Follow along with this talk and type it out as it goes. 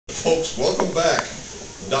folks, welcome back,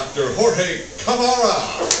 Dr. Jorge Camara.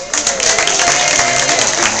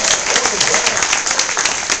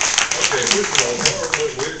 Okay, where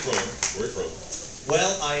you from?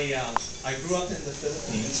 Well, I grew up in the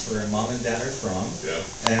Philippines, where mom and dad are from. Yeah.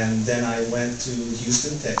 And then I went to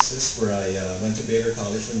Houston, Texas, where I went to Baylor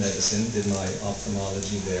College for Medicine, did my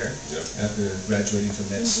ophthalmology there after graduating from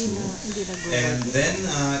med school. And then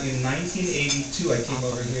in 1982, I came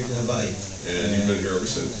over here to Hawaii. And you've been here ever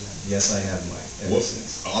since? Yes, I have, Mike, ever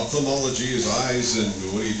since. Ophthalmology is eyes, and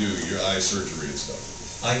what do you do? Your eye surgery and stuff?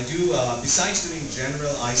 I do, besides doing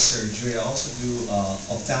general eye surgery, I also do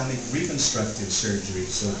ophthalmic reconstructive surgery.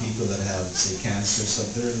 So people that have, say, cancers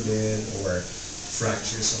of their lid or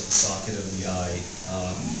fractures of the socket of the eye,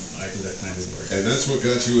 I do that kind of work. And that's what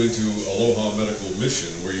got you into Aloha Medical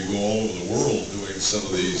Mission, where you go all over the world doing some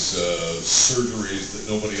of these surgeries that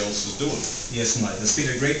nobody else is doing. Yes, Mike. It's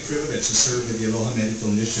been a great privilege to serve with the Aloha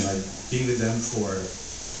Medical Mission. I've been with them for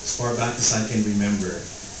as far back as I can remember.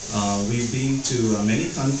 We've been to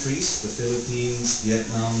many countries, the Philippines,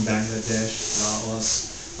 Vietnam, Bangladesh,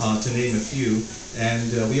 Laos, to name a few.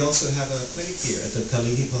 And we also have a clinic here at the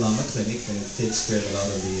Kalihi Palama Clinic, and it takes care of a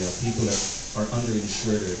lot of the people that are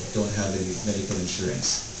underinsured or don't have any medical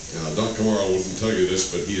insurance. Dr. Camara wouldn't tell you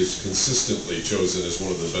this, but he is consistently chosen as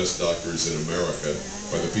one of the best doctors in America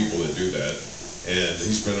by the people that do that. And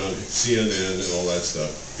he's been on CNN and all that stuff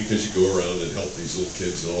because you go around and help these little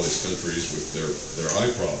kids in all these countries with their eye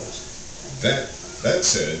problems. That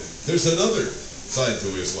said, there's another side to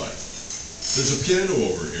his life. There's a piano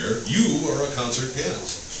over here. You are a concert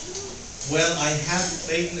pianist. Well, I have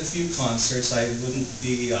played in a few concerts. I wouldn't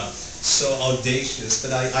be so audacious,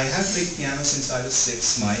 but I have played piano since I was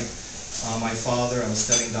 6, Mike. My father, I was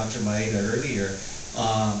telling Dr. Maeda earlier,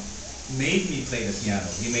 made me play the piano.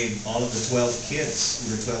 He made all of the 12 kids,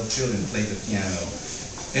 we were 12 children, play the piano.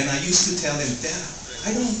 And I used to tell him, Dad,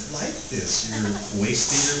 I don't like this. You're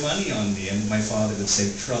wasting your money on me. And my father would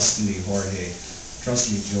say, trust me, Jorge.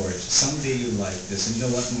 Trust me, George. Someday you'll like this. And you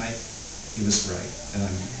know what, Mike? He was right. And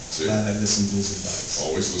I'm glad I listened to his advice.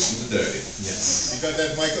 Always listen to Daddy. Yes. You got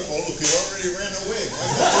that Michael? Oh, look, he already ran away.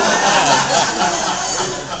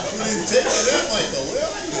 You didn't take to that, Michael.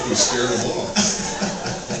 Well, You scared him off.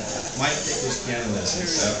 Mike take his piano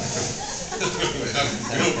lessons.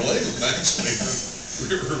 You don't blame him, actually. We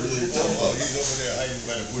were really tough. well, he's over there hiding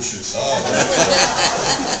by the bushes.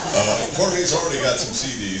 Jorge's already got some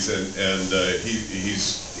CDs, and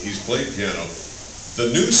he's played piano. The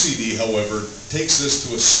new CD, however, takes us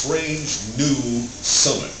to a strange new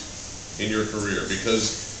summit in your career,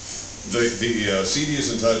 because the CD is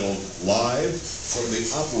entitled Live from the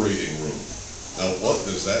Operating Room. Now, what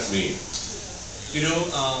does that mean? You know,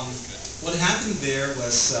 what happened there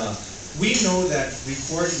was, we know that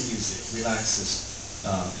recording music relaxes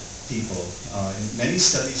people. And many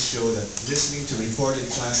studies show that listening to recorded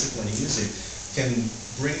classical music can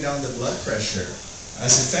bring down the blood pressure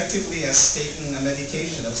as effectively as taking a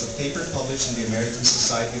medication. That was a paper published in the American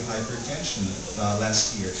Society of Hypertension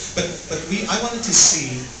last year. But I wanted to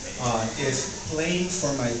see if playing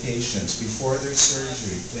for my patients before their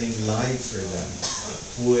surgery, playing live for them,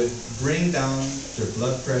 would bring down their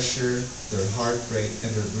blood pressure, their heart rate, and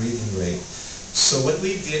their breathing rate. So what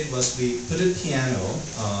we did was we put a piano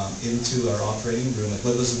into our operating room at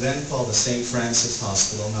what was then called the St. Francis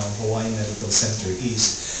Hospital, now Hawaii Medical Center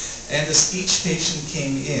East. And as each patient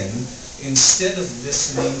came in, instead of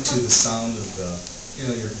listening to the sound of the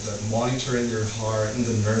monitor in your heart and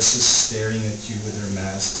the nurses staring at you with their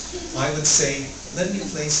masks, I would say, let me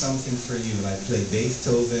play something for you. And I'd play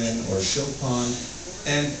Beethoven or Chopin.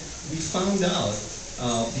 And we found out,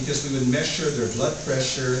 because we would measure their blood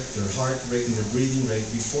pressure, their heart rate, and their breathing rate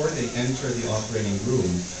before they enter the operating room,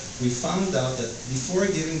 we found out that before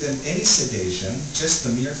giving them any sedation, just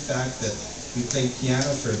the mere fact that we played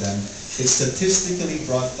piano for them, it statistically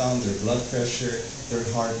brought down their blood pressure, their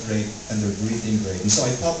heart rate, and their breathing rate. And so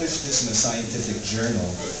I published this in a scientific journal.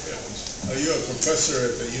 Are you a professor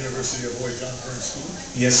at the University of Hawaii John Burns School?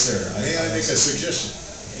 Yes, sir. May I make a suggestion?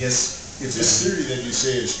 Yes. If this theory that you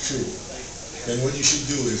say is true, then what you should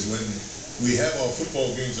do is when we have our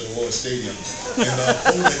football games at Aloha Stadium and the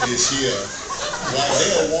opponent is here, while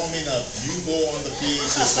they are warming up, you go on the PA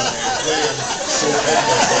system and play them Chopin.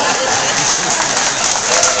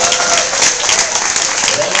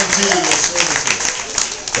 Volunteer your services.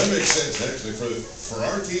 That makes sense, actually. For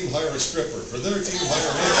our team, hire a stripper. For their team,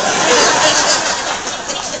 hire me.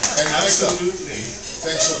 And Absolutely.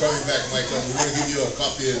 Thanks for coming back, Michael. We're going to give you a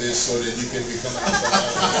copy of this so that you can become a We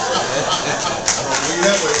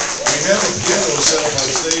have a piano set up on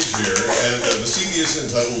stage here, and the CD is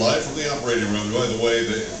entitled Live from the Operating Room. By the way,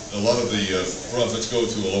 a lot of the profits go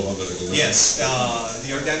to Aloha Medical Mission. Yes,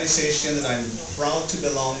 the organization that I'm proud to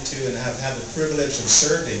belong to and have had the privilege of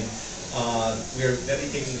serving, we're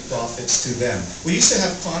dedicating the profits to them. We used to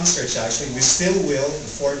have concerts, actually. We still will, the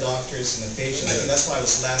 4 doctors and a patient. I think that's why I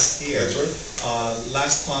was last here. That's right.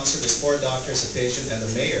 Last concert was 4 doctors, a patient, and the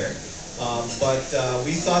mayor. But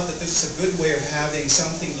we thought that this is a good way of having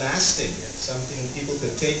something lasting, something people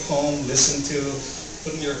could take home, listen to,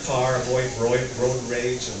 put in your car, avoid road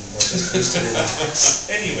rage, and just to relax.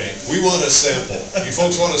 Anyway. We want a sample. You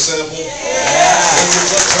folks want a sample? Yeah!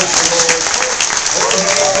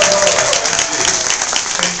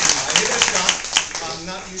 Thank you. I hit a shot. I'm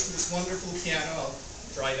not used to this wonderful piano. I'll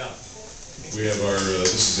try it out. We have our,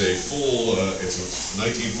 this is a full, it's a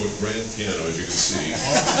 19-foot grand piano, as you can see.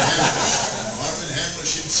 Marvin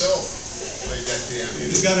Hamlish himself played that piano.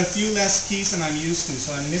 It's got a few less keys than I'm used to,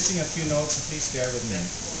 so I'm missing a few notes, so please bear with me.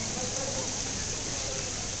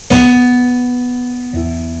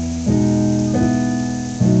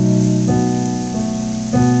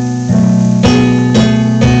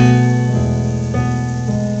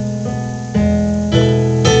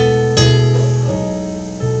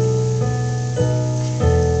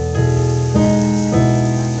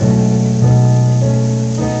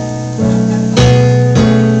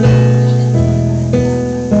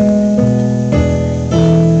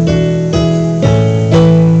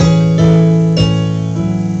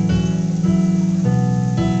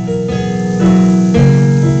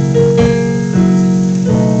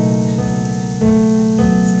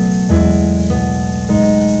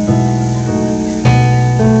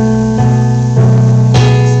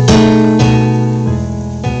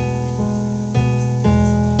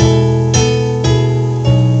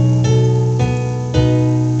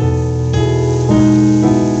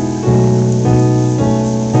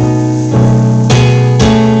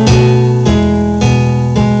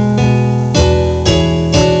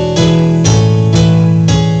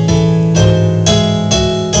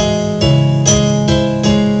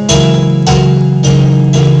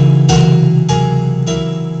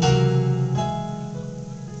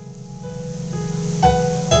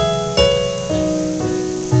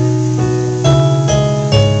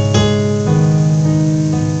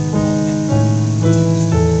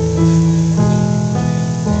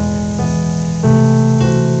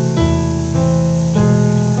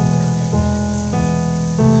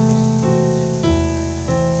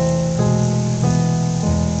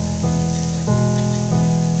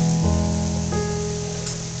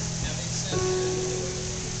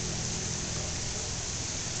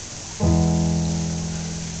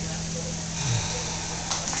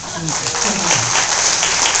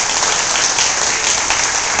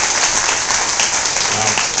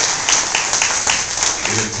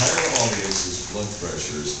 The entire audience's blood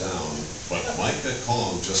pressure is down, but Micah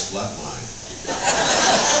Kong just flatlined.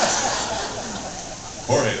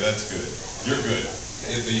 Jorge, that's good. You're good.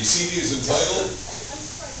 And the CD is entitled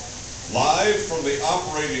Live from the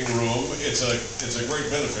Operating Room. It's a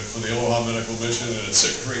great benefit for the Aloha Medical Mission, and it's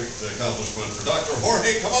a great accomplishment for Dr.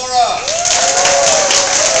 Jorge Camara.